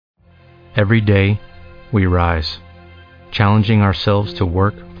Every day, we rise, challenging ourselves to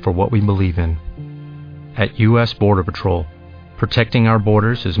work for what we believe in. At U.S. Border Patrol, protecting our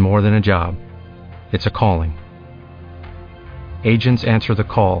borders is more than a job. It's a calling. Agents answer the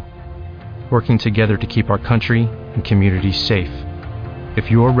call, working together to keep our country and communities safe. If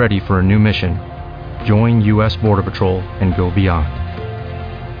you're ready for a new mission, join U.S. Border Patrol and go beyond.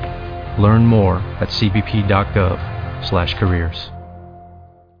 Learn more at cbp.gov/careers.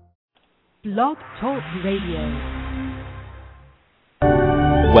 Blog Talk Radio.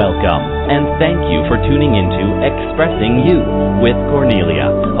 Welcome, and thank you for tuning into Expressing You with Cornelia,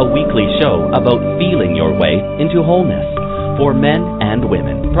 a weekly show about feeling your way into wholeness. For men and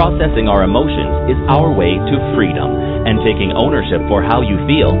women, processing our emotions is our way to freedom, and taking ownership for how you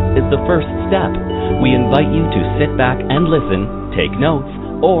feel is the first step. We invite you to sit back and listen, take notes,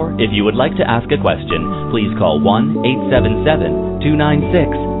 or if you would like to ask a question, please call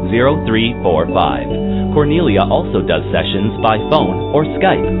 1-877-296-0345. Cornelia also does sessions by phone or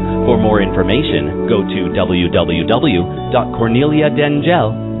Skype. For more information, go to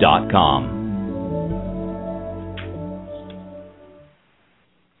www.corneliadengel.com.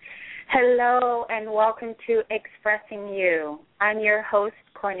 Hello and welcome to Expressing You. I'm your host,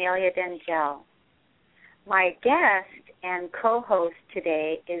 Cornelia Dengel. My guest and co-host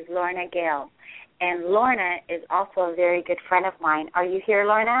today is Lorna Gale. And Lorna is also a very good friend of mine. Are you here,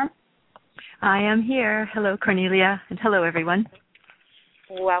 Lorna? I am here. Hello, Cornelia, and hello, everyone.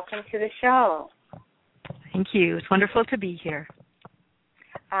 Welcome to the show. Thank you. It's wonderful to be here.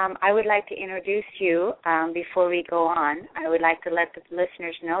 I would like to introduce you before we go on. I would like to let the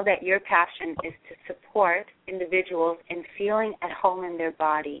listeners know that your passion is to support individuals in feeling at home in their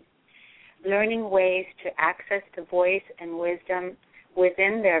body, learning ways to access the voice and wisdom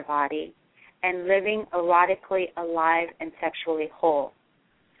within their body, and living erotically alive and sexually whole.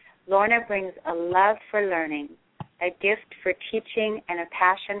 Lorna brings a love for learning, a gift for teaching, and a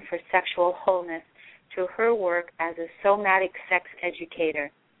passion for sexual wholeness to her work as a somatic sex educator.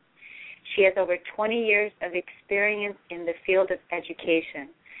 She has over 20 years of experience in the field of education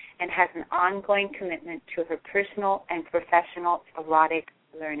and has an ongoing commitment to her personal and professional erotic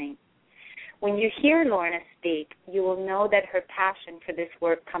learning. When you hear Lorna speak, you will know that her passion for this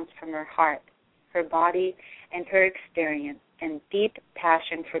work comes from her heart, her body, and her experience, and deep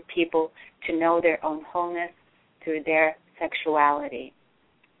passion for people to know their own wholeness through their sexuality.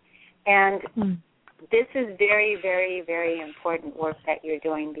 And this is very, very, very important work that you're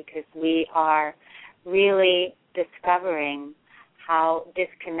doing because we are really discovering how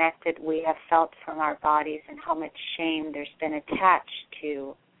disconnected we have felt from our bodies and how much shame there's been attached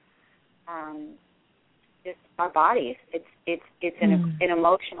to just our bodies. It's an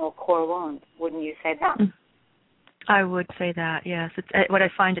emotional core wound. Wouldn't you say that? I would say that, yes. What I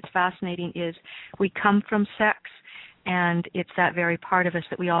find it's fascinating is we come from sex, and it's that very part of us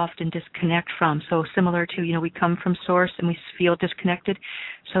that we often disconnect from. So similar to, we come from source and we feel disconnected.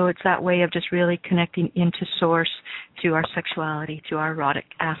 So it's that way of just really connecting into source through our sexuality, through our erotic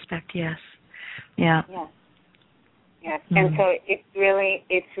aspect, yes. Yeah. Yes, and so it's really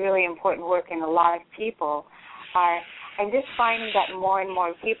important work, and a lot of people I'm just finding that more and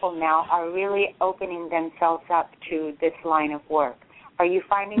more people now are really opening themselves up to this line of work. Are you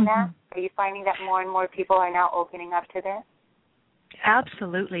finding that? Are you finding that more and more people are now opening up to this?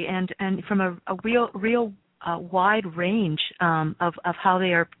 Absolutely, and from a real wide range of how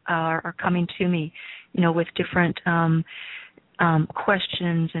they are coming to me, with different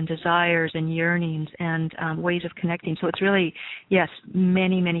questions and desires and yearnings and ways of connecting. So it's really, yes,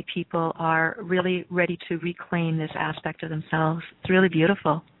 many, many people are really ready to reclaim this aspect of themselves. It's really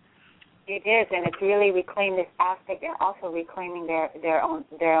beautiful. It is, and it's really reclaiming this aspect. They're also reclaiming their own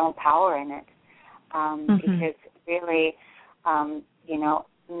power in it, because really,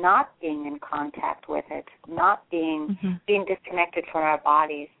 not being in contact with it, not being disconnected from our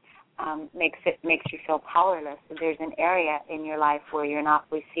bodies, makes you feel powerless. So there's an area in your life where you're not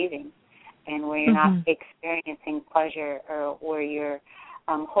receiving, and where you're not experiencing pleasure, or where you're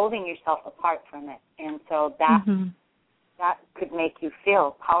holding yourself apart from it, and so that could make you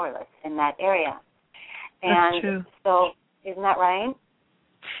feel powerless in that area. And that's true. So isn't that right?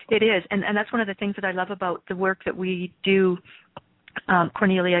 It is, and that's one of the things that I love about the work that we do,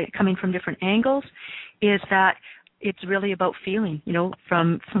 Cornelia, coming from different angles, is that it's really about feeling,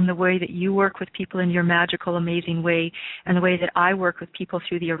 from the way that you work with people in your magical, amazing way, and the way that I work with people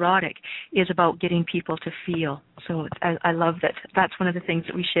through the erotic is about getting people to feel. So I love that. That's one of the things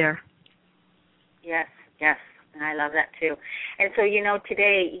that we share. Yes. And I love that too. And so,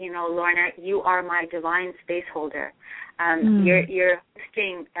 today, Lorna, you are my divine space holder. You're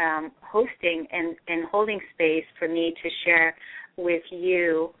hosting and holding space for me to share with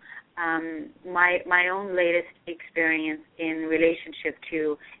you my own latest experience in relationship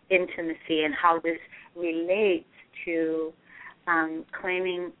to intimacy and how this relates to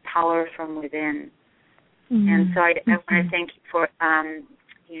claiming power from within. And so I want to thank you for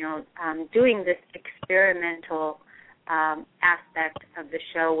doing this experimental aspect of the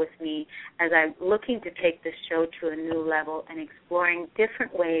show with me as I'm looking to take this show to a new level and exploring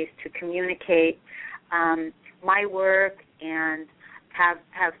different ways to communicate my work and have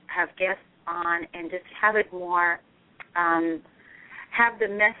guests on and just have it more, have the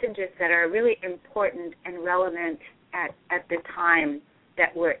messages that are really important and relevant at the time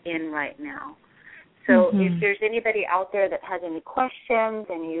that we're in right now. So if there's anybody out there that has any questions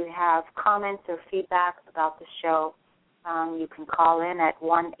and you have comments or feedback about the show, you can call in at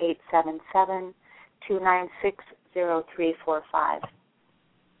 1-877-296-0345.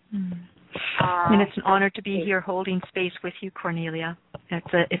 And it's an honor to be here holding space with you, Cornelia.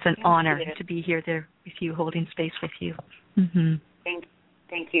 It's an honor to be here there with you, holding space with you. Thank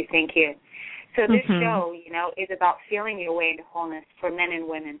you. So this show, is about feeling your way into wholeness for men and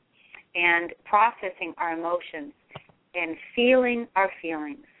women, and processing our emotions and feeling our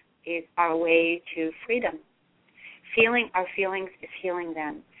feelings is our way to freedom. Feeling our feelings is healing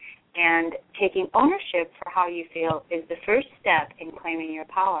them. And taking ownership for how you feel is the first step in claiming your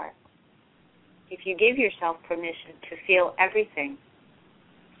power. If you give yourself permission to feel everything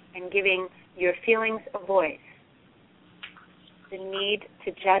and giving your feelings a voice, the need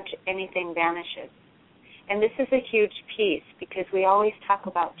to judge anything vanishes. And this is a huge piece because we always talk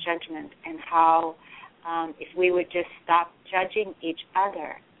about judgment and how if we would just stop judging each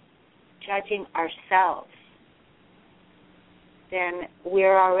other, judging ourselves, then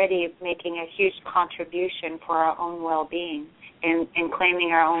we're already making a huge contribution for our own well-being and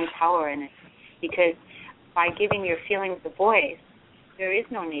claiming our own power in it. Because by giving your feelings a voice, there is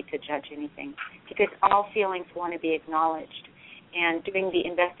no need to judge anything because all feelings want to be acknowledged. And doing the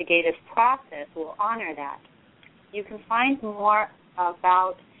investigative process will honor that. You can find more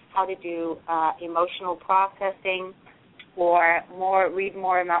about how to do emotional processing or read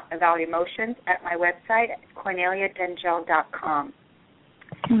more about emotions at my website at corneliadengel.com.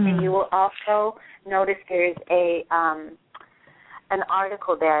 And you will also notice there's an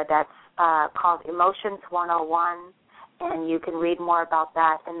article there that's called Emotions 101, and you can read more about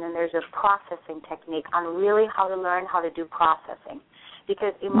that. And then there's a processing technique on really how to learn how to do processing,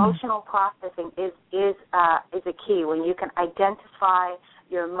 because emotional processing is a key. When you can identify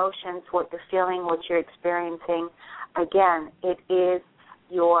your emotions, what you're feeling, what you're experiencing, again, it is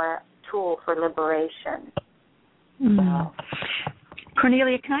your tool for liberation. So.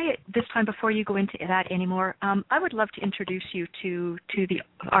 Cornelia, can I, this time before you go into that anymore, I would love to introduce you to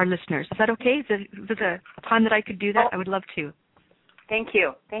our listeners. Is that okay? Is there a time that I could do that? I would love to. Thank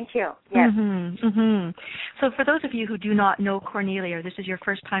you. Yes. So for those of you who do not know Cornelia, this is your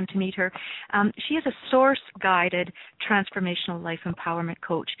first time to meet her, she is a source-guided transformational life empowerment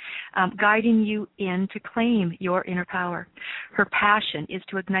coach, guiding you in to claim your inner power. Her passion is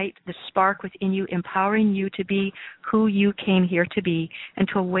to ignite the spark within you, empowering you to be who you came here to be and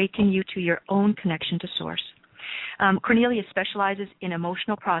to awaken you to your own connection to Source. Cornelia specializes in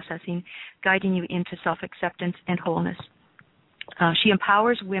emotional processing, guiding you into self-acceptance and wholeness. She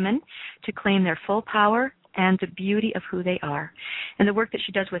empowers women to claim their full power and the beauty of who they are. And the work that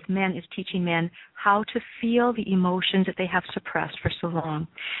she does with men is teaching men how to feel the emotions that they have suppressed for so long.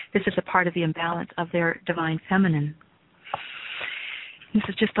 This is a part of the imbalance of their divine feminine. This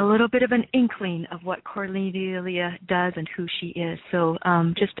is just a little bit of an inkling of what Cornelia does and who she is. So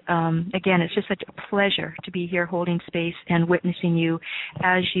again, it's just such a pleasure to be here holding space and witnessing you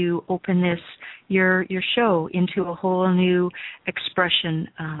as you open your show into a whole new expression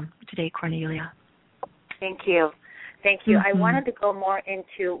today, Cornelia. Thank you. I wanted to go more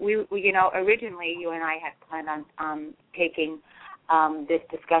into, originally you and I had planned on taking this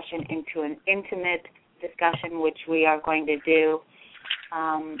discussion into an intimate discussion, which we are going to do.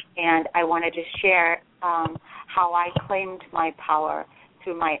 And I want to just share how I claimed my power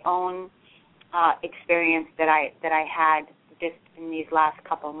through my own experience that I had just in these last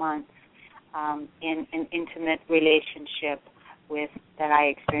couple months in an intimate relationship that I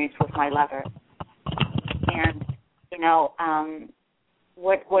experienced with my lover. And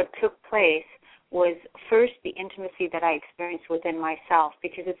what took place was first the intimacy that I experienced within myself,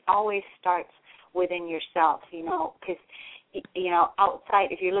 because it always starts within yourself, because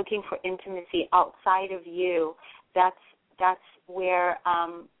outside, if you're looking for intimacy outside of you, that's where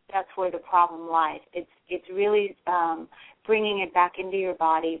the problem lies. It's really bringing it back into your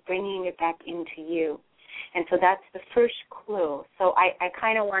body, bringing it back into you. And so that's the first clue. So I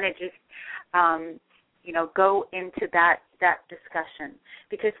kind of want to just, go into that discussion,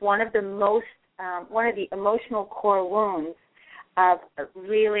 because one of the emotional core wounds of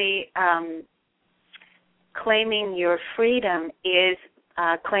really claiming your freedom is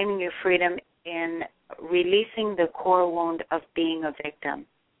claiming your freedom in releasing the core wound of being a victim.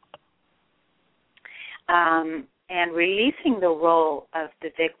 And releasing the role of the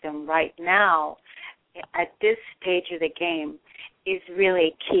victim right now at this stage of the game is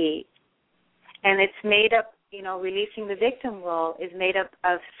really key. And it's made up, releasing the victim role is made up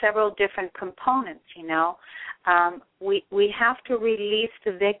of several different components, We have to release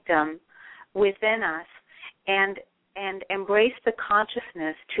the victim within us and embrace the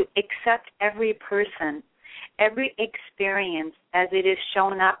consciousness to accept every person, every experience as it is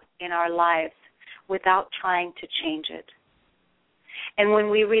shown up in our lives without trying to change it. And when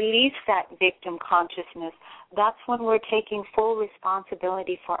we release that victim consciousness, that's when we're taking full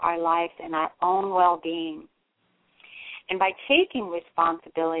responsibility for our lives and our own well-being. And by taking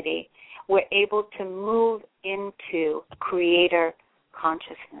responsibility, we're able to move into creator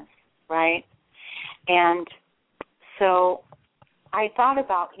consciousness, right? And so I thought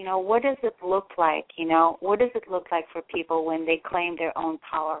about, what does it look like? What does it look like for people when they claim their own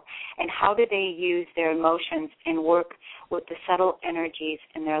power? And how do they use their emotions and work with the subtle energies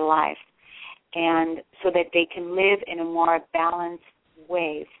in their life, and so that they can live in a more balanced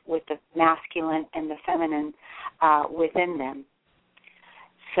way with the masculine and the feminine within them?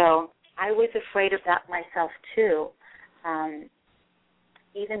 So I was afraid of that myself too,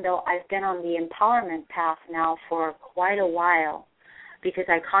 even though I've been on the empowerment path now for quite a while, because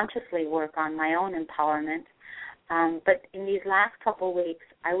I consciously work on my own empowerment. But in these last couple of weeks,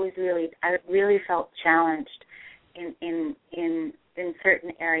 I really felt challenged in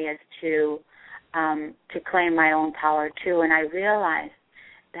certain areas to claim my own power too. And I realized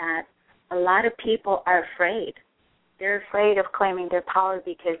that a lot of people are afraid. They're afraid of claiming their power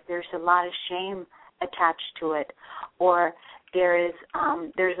because there's a lot of shame attached to it, or there's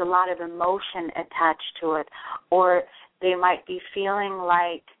a lot of emotion attached to it, or they might be feeling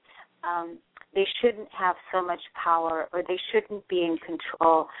like they shouldn't have so much power, or they shouldn't be in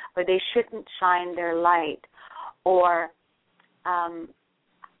control, or they shouldn't shine their light, or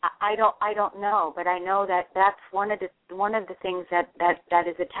I don't know, but I know that that's one of the things that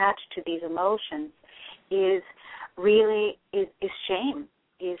is attached to these emotions is really is shame,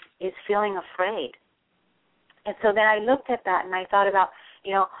 is feeling afraid. And so then I looked at that and I thought about,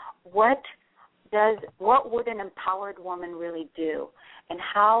 what would an empowered woman really do, and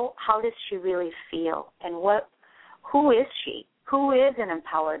how does she really feel, and who is she? Who is an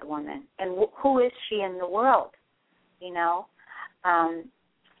empowered woman, and who is she in the world?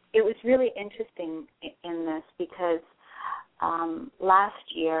 It was really interesting in this because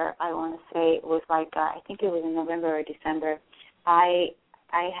last year, I want to say it was like I think it was in November or December, I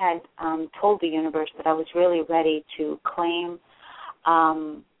had told the universe that I was really ready to claim,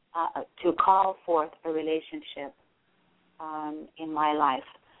 to call forth a relationship in my life,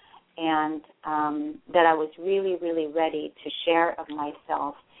 and that I was really, really ready to share of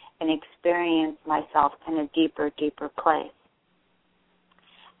myself and experience myself in a deeper, deeper place.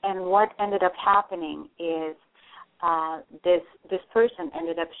 And what ended up happening is this person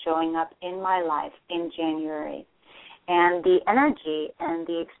ended up showing up in my life in January. And the energy and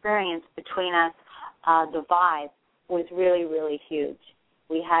the experience between us, the vibe, was really, really huge.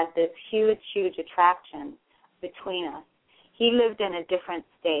 We had this huge, huge attraction between us. He lived in a different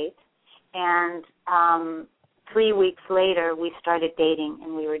state, and 3 weeks later we started dating,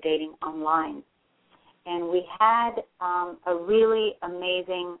 and we were dating online. And we had a really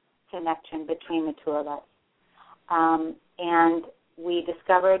amazing connection between the two of us. And we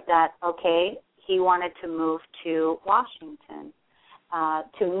discovered that, okay, he wanted to move to Washington,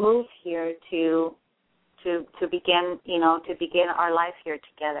 to move here to begin our life here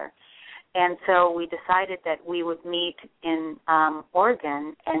together. And so we decided that we would meet in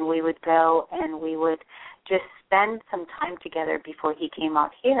Oregon, and we would go and we would just spend some time together before he came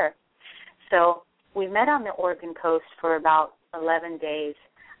out here. So we met on the Oregon coast for about 11 days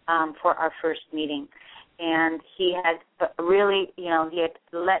for our first meeting. And he had really, he had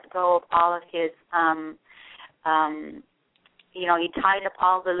let go of all of his, he tied up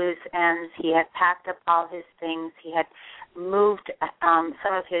all the loose ends. He had packed up all his things. He had moved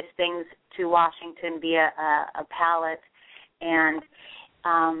some of his things to Washington via a pallet. and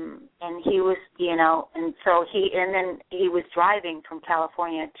he was, and so then he was driving from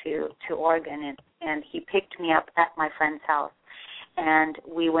California to Oregon, and he picked me up at my friend's house, and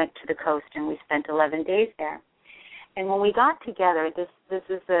we went to the coast, and we spent 11 days there. And when we got together, this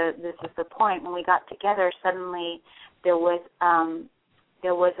is the point. When we got together, suddenly there was an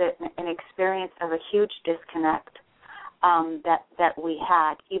experience of a huge disconnect that we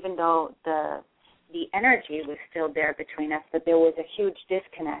had, even though the energy was still there between us, but there was a huge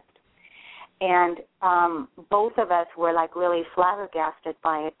disconnect. And both of us were like really flabbergasted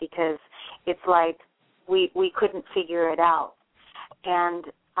by it, because it's like we couldn't figure it out. And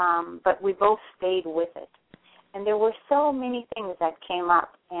but we both stayed with it. And there were so many things that came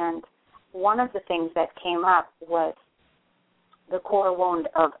up, and one of the things that came up was the core wound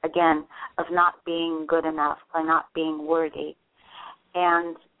of not being good enough or not being worthy.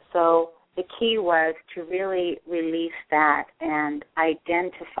 And so the key was to really release that and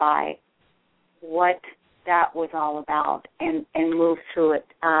identify what that was all about, and move through it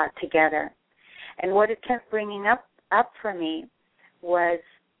together. And what it kept bringing up for me was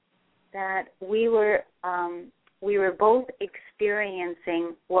that we were both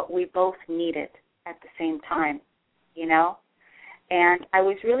experiencing what we both needed at the same time, And I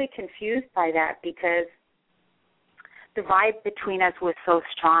was really confused by that, because the vibe between us was so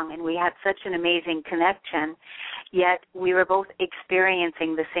strong, and we had such an amazing connection, yet we were both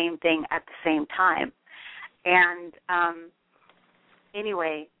experiencing the same thing at the same time. And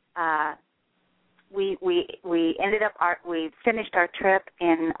anyway, we ended up we finished our trip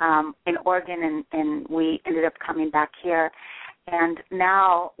in Oregon, and we ended up coming back here, and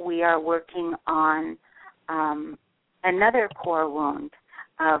now we are working on another core wound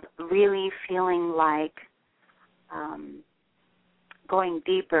of really feeling like going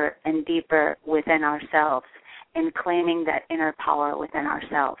deeper and deeper within ourselves and claiming that inner power within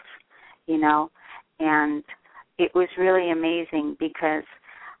ourselves, and it was really amazing, because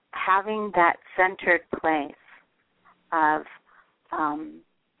having that centered place of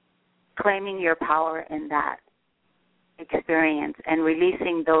claiming your power in that experience and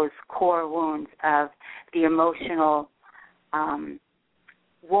releasing those core wounds of the emotional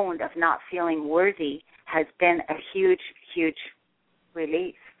wound of not feeling worthy has been a huge, huge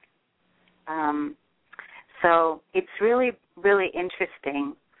release. So it's really, really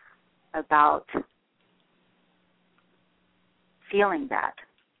interesting about feeling that,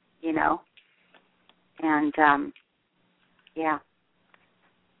 and yeah.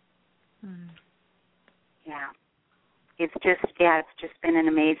 Yeah. It's just been an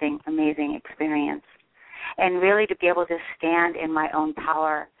amazing, amazing experience. And really to be able to stand in my own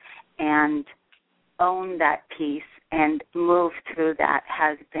power and own that peace and move through that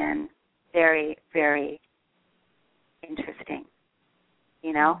has been very, very interesting,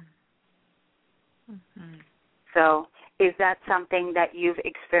 Mm-hmm. So is that something that you've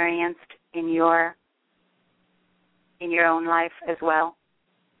experienced in your own life as well,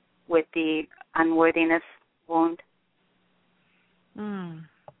 with the unworthiness wound?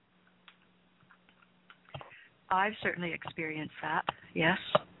 I've certainly experienced that, yes.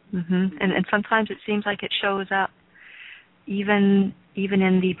 Mm-hmm. And sometimes it seems like it shows up even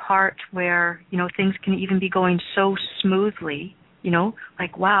in the part where, things can even be going so smoothly,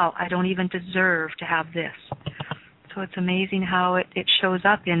 like, wow, I don't even deserve to have this. So it's amazing how it shows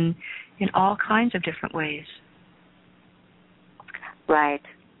up in all kinds of different ways. Right.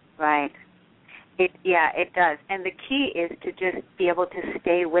 It does. And the key is to just be able to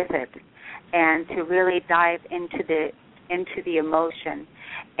stay with it and to really dive into the emotion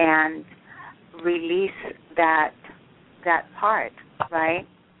and release that part, right?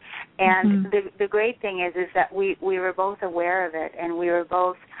 And the great thing is that we were both aware of it, and we were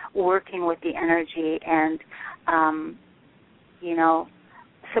both working with the energy and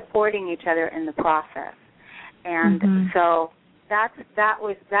supporting each other in the process. And so that's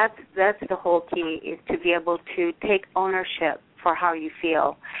the whole key, is to be able to take ownership for how you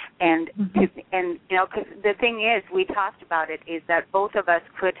feel, and because the thing is, we talked about it, is that both of us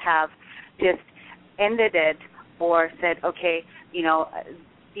could have just ended it or said, okay,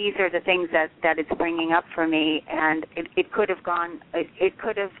 these are the things that it's bringing up for me, and it could have gone, it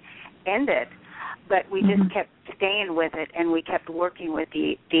could have ended, but we just kept staying with it, and we kept working with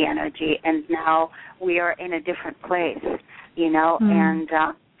the energy, and now we are in a different place, and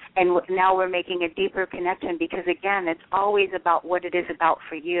now we're making a deeper connection, because, again, it's always about what it is about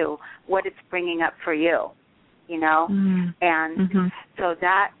for you, what it's bringing up for you, and so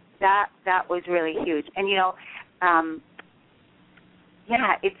that was really huge. And,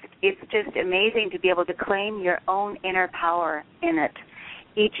 it's just amazing to be able to claim your own inner power in it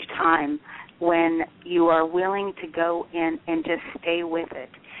each time when you are willing to go in and just stay with it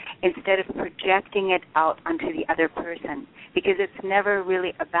instead of projecting it out onto the other person, because it's never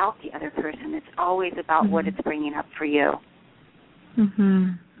really about the other person. It's always about what it's bringing up for you.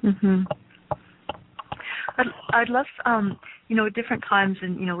 I'd love, at different times,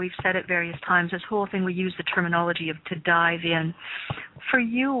 and, we've said it various times, this whole thing, we use the terminology of to dive in. For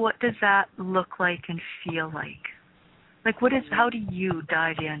you, what does that look like and feel like? Like, how do you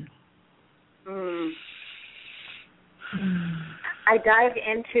dive in? I dive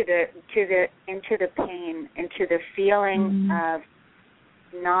into the pain, into the feeling of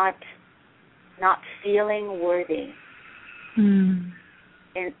not feeling worthy, and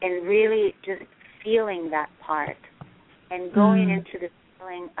really just feeling that part, and going into the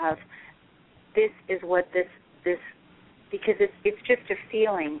feeling of this is what this because it's just a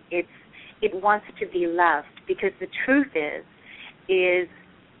feeling. It wants to be loved, because the truth is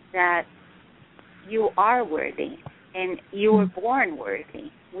that you are worthy, and you were born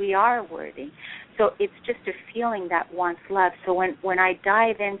worthy. We are worthy. So it's just a feeling that wants love. So when I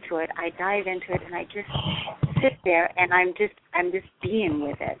dive into it, and I just sit there, and I'm just being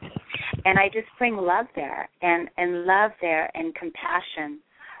with it. And I just bring love there, and love there, and compassion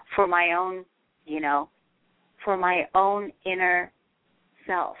for my own, for my own inner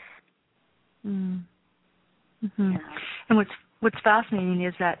self. And what's fascinating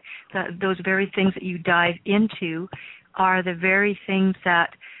is that those very things that you dive into are the very things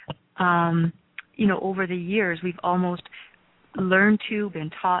that, over the years we've almost learned to, been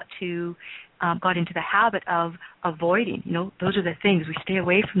taught to, got into the habit of avoiding. Those are the things, we stay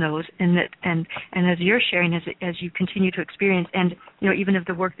away from those, and as you're sharing, as you continue to experience, and even of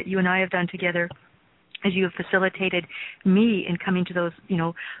the work that you and I have done together, as you have facilitated me in coming to those,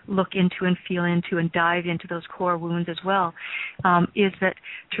 look into and feel into and dive into those core wounds as well, is that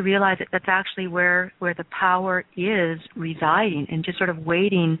to realize that that's actually where the power is residing, and just sort of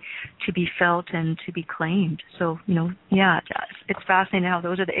waiting to be felt and to be claimed. So, it's fascinating how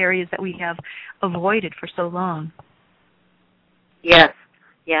those are the areas that we have avoided for so long. Yes.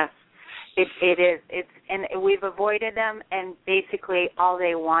 It is. And we've avoided them, and basically all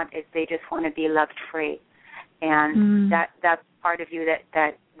they want is they just want to be loved free, and that's part of you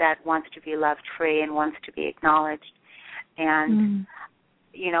that wants to be loved free and wants to be acknowledged, and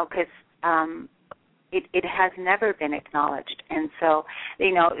because it has never been acknowledged, and so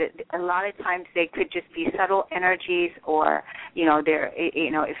a lot of times they could just be subtle energies, or they're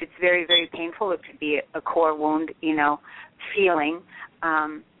if it's very, very painful, it could be a core wound feeling.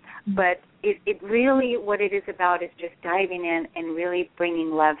 But it really, what it is about is just diving in and really bringing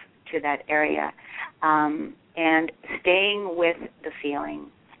love to that area, and staying with the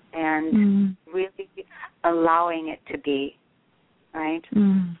feeling, and really allowing it to be, right?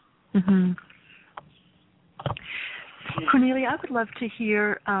 Cornelia, I would love to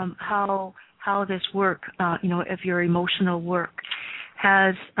hear how this work, of your emotional work,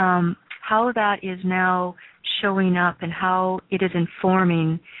 has how that is now showing up, and how it is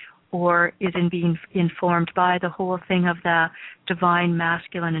informing, or is being informed by the whole thing of the divine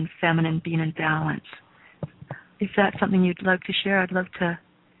masculine and feminine being in balance. If that's something you'd like to share, I'd love to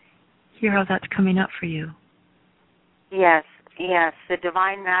hear how that's coming up for you. Yes, the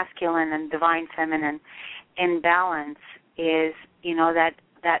divine masculine and divine feminine in balance is,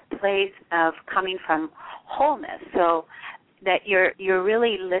 that place of coming from wholeness. So that you're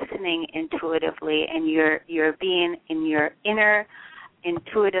really listening intuitively, and you're being in your inner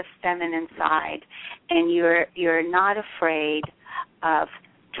intuitive feminine side, and you're not afraid of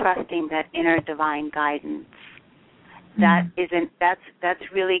trusting that inner divine guidance. That's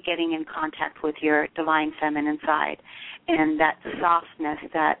really getting in contact with your divine feminine side, and that softness,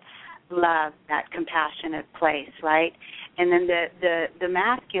 that love, that compassionate place, right? And then the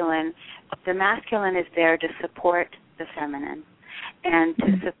masculine is there to support the feminine, and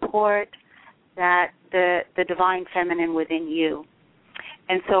to support that the divine feminine within you.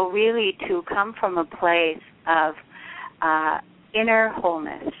 And so really to come from a place of inner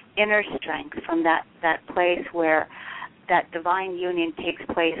wholeness, inner strength, from that place where that divine union takes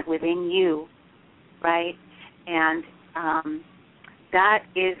place within you, right? And that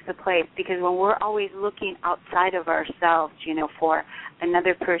is the place, because when we're always looking outside of ourselves, for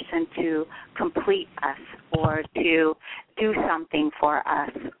another person to complete us, or to do something for us,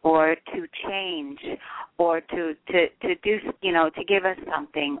 or to change, or to do, to give us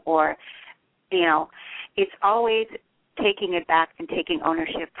something, or, it's always taking it back and taking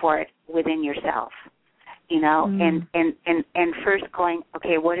ownership for it within yourself. and first going,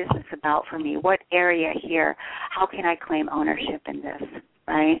 okay, what is this about for me? What area here? How can I claim ownership in this,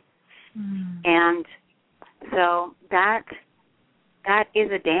 right? And so that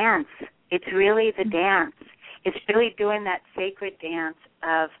is a dance. It's really the dance. It's really doing that sacred dance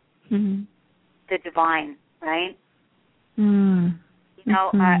of the divine, right?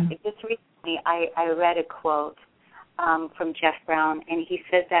 Just recently I read a quote from Jeff Brown, and he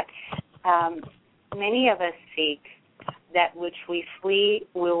says that many of us seek that which we flee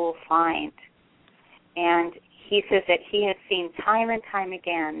we will find. And he says that he has seen time and time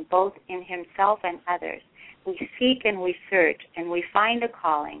again, both in himself and others, we seek and we search and we find a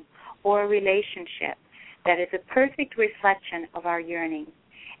calling or a relationship that is a perfect reflection of our yearning,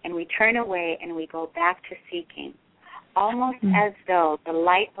 and we turn away and we go back to seeking, almost as though the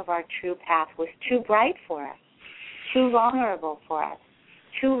light of our true path was too bright for us, too vulnerable for us,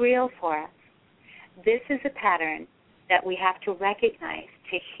 too real for us. This is a pattern that we have to recognize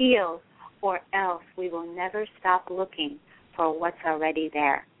to heal, or else we will never stop looking for what's already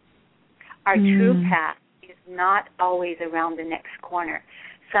there. Our true path is not always around the next corner.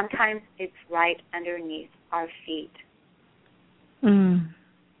 Sometimes it's right underneath our feet. Wow.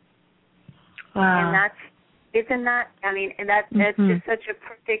 And that's just such a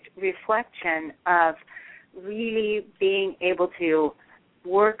perfect reflection of really being able to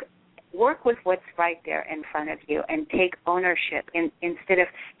work with what's right there in front of you and take ownership instead of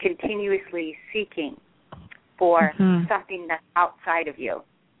continuously seeking for something that's outside of you.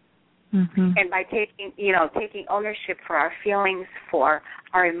 And by taking ownership for our feelings, for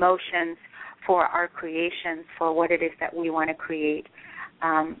our emotions, for our creations, for what it is that we want to create,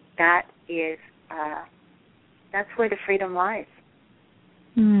 that's where the freedom lies.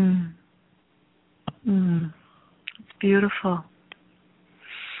 It's beautiful.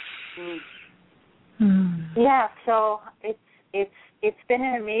 Yeah, so it's been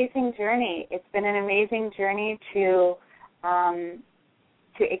an amazing journey. It's been an amazing journey to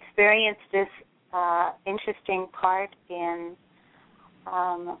experience this interesting part in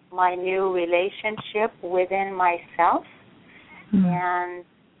my new relationship within myself, and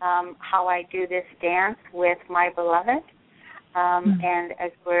how I do this dance with my beloved. And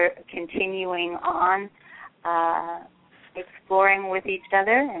as we're continuing on exploring with each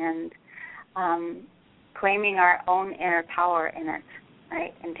other and claiming our own inner power in it,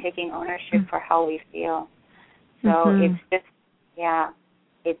 right, and taking ownership for how we feel. So it's just,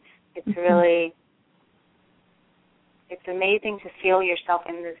 it's really, it's amazing to feel yourself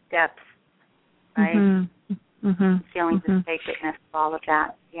in this depth, right? Feeling the sacredness of all of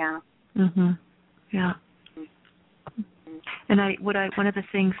that, yeah. Yeah. And one of the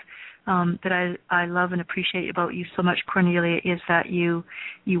things that I love and appreciate about you so much, Cornelia, is that you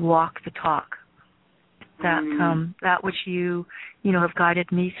walk the talk. That which you have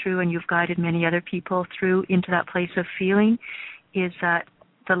guided me through, and you've guided many other people through into that place of feeling, is that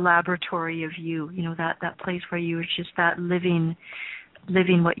the laboratory of you. That place where you are just that living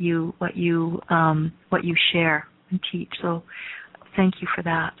what you share and teach. So, thank you for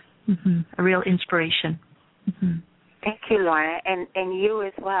that. A real inspiration. Thank you, Lorna, and you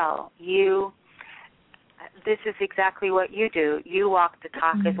as well. This is exactly what you do. You walk the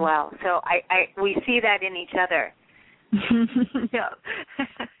talk as well. So we see that in each other. Yeah.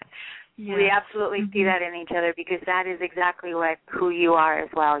 We absolutely see that in each other, because that is exactly who you are as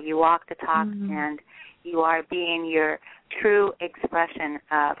well. You walk the talk, and you are being your true expression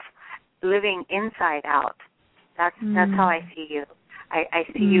of living inside out. That's how I see you. I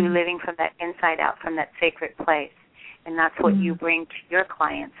see you living from that inside out, from that sacred place. And that's what you bring to your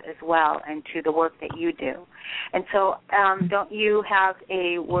clients as well, and to the work that you do. And so don't you have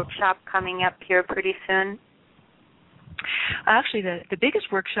a workshop coming up here pretty soon? Actually, the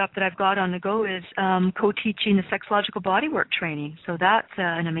biggest workshop that I've got on the go is co-teaching the sexological bodywork training. So that's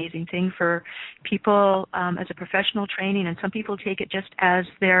an amazing thing for people as a professional training, and some people take it just as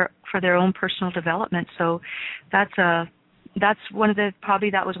for their own personal development. So that's one of that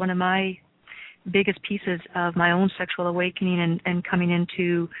was one of my biggest pieces of my own sexual awakening and coming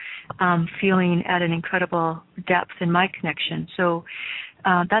into feeling at an incredible depth in my connection. So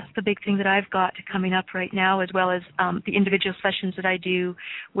that's the big thing that I've got coming up right now, as well as the individual sessions that I do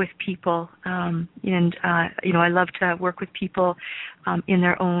with people. I love to work with people in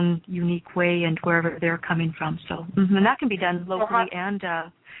their own unique way and wherever they're coming from. So, and that can be done locally and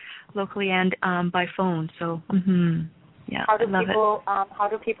by phone. So, yeah, how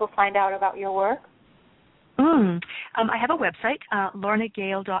do people find out about your work? I have a website,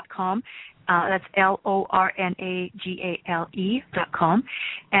 lornagale.com, That's LORNAGALE.com.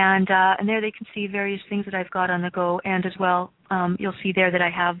 And there they can see various things that I've got on the go. And as well, you'll see there that I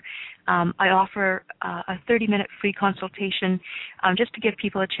have, I offer a 30-minute free consultation just to give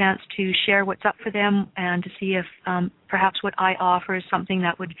people a chance to share what's up for them and to see if perhaps what I offer is something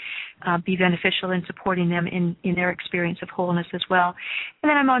that would be beneficial in supporting them in their experience of wholeness as well. And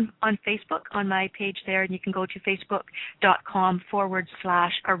then I'm on Facebook, on my page there, and you can go to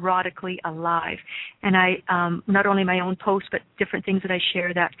facebook.com/erotically alive. And I, not only my own posts, but different things that I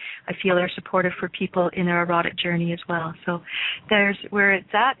share that I feel are supportive for people in their erotic journey as well. So there's where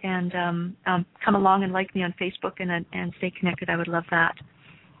it's at, and come along and like me on Facebook and stay connected. I would love that.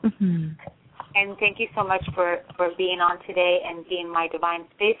 Mm-hmm. And thank you so much for being on today and being my divine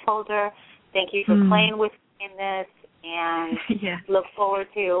space holder. Thank you for playing with me in this, and look forward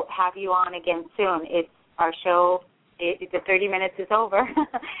to have you on again soon. It's our show. The 30 minutes is over.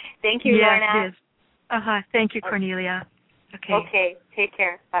 Thank you, Lorna. It is. Thank you, Cornelia. Okay. Take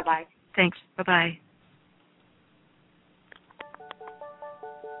care. Bye-bye. Thanks. Bye-bye.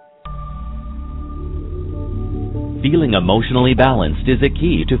 Feeling emotionally balanced is a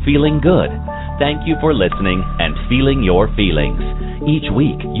key to feeling good. Thank you for listening and feeling your feelings. Each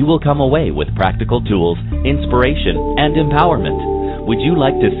week, you will come away with practical tools, inspiration, and empowerment. Would you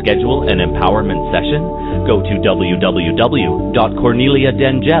like to schedule an empowerment session? Go to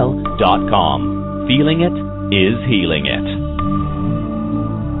www.corneliadengel.com. Feeling it is healing it.